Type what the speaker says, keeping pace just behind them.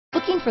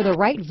Looking for the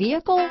right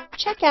vehicle?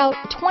 Check out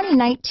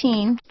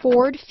 2019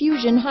 Ford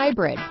Fusion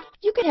Hybrid.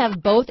 You can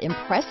have both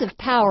impressive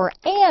power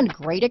and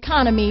great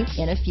economy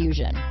in a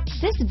Fusion.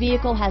 This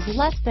vehicle has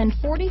less than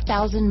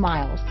 40,000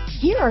 miles.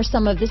 Here are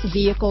some of this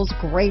vehicle's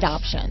great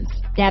options: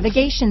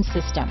 navigation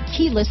system,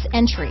 keyless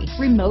entry,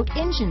 remote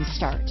engine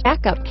start,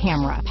 backup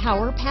camera,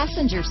 power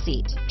passenger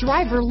seat,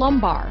 driver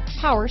lumbar,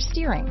 power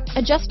steering,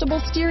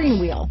 adjustable steering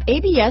wheel,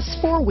 ABS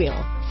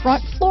 4-wheel,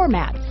 front floor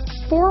mats,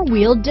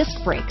 4-wheel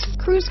disc brakes,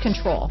 cruise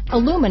control,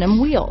 aluminum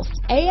wheels,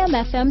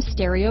 AM/FM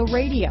stereo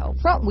radio,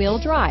 front-wheel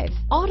drive,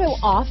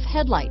 auto-off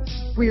headlights,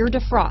 rear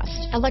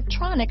defrost,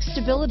 electronic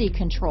stability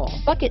control,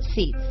 bucket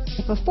seats.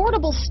 If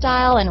affordable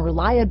style and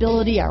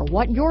reliability are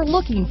what you're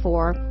looking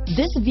for,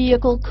 this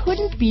vehicle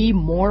couldn't be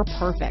more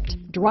perfect.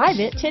 Drive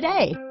it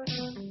today.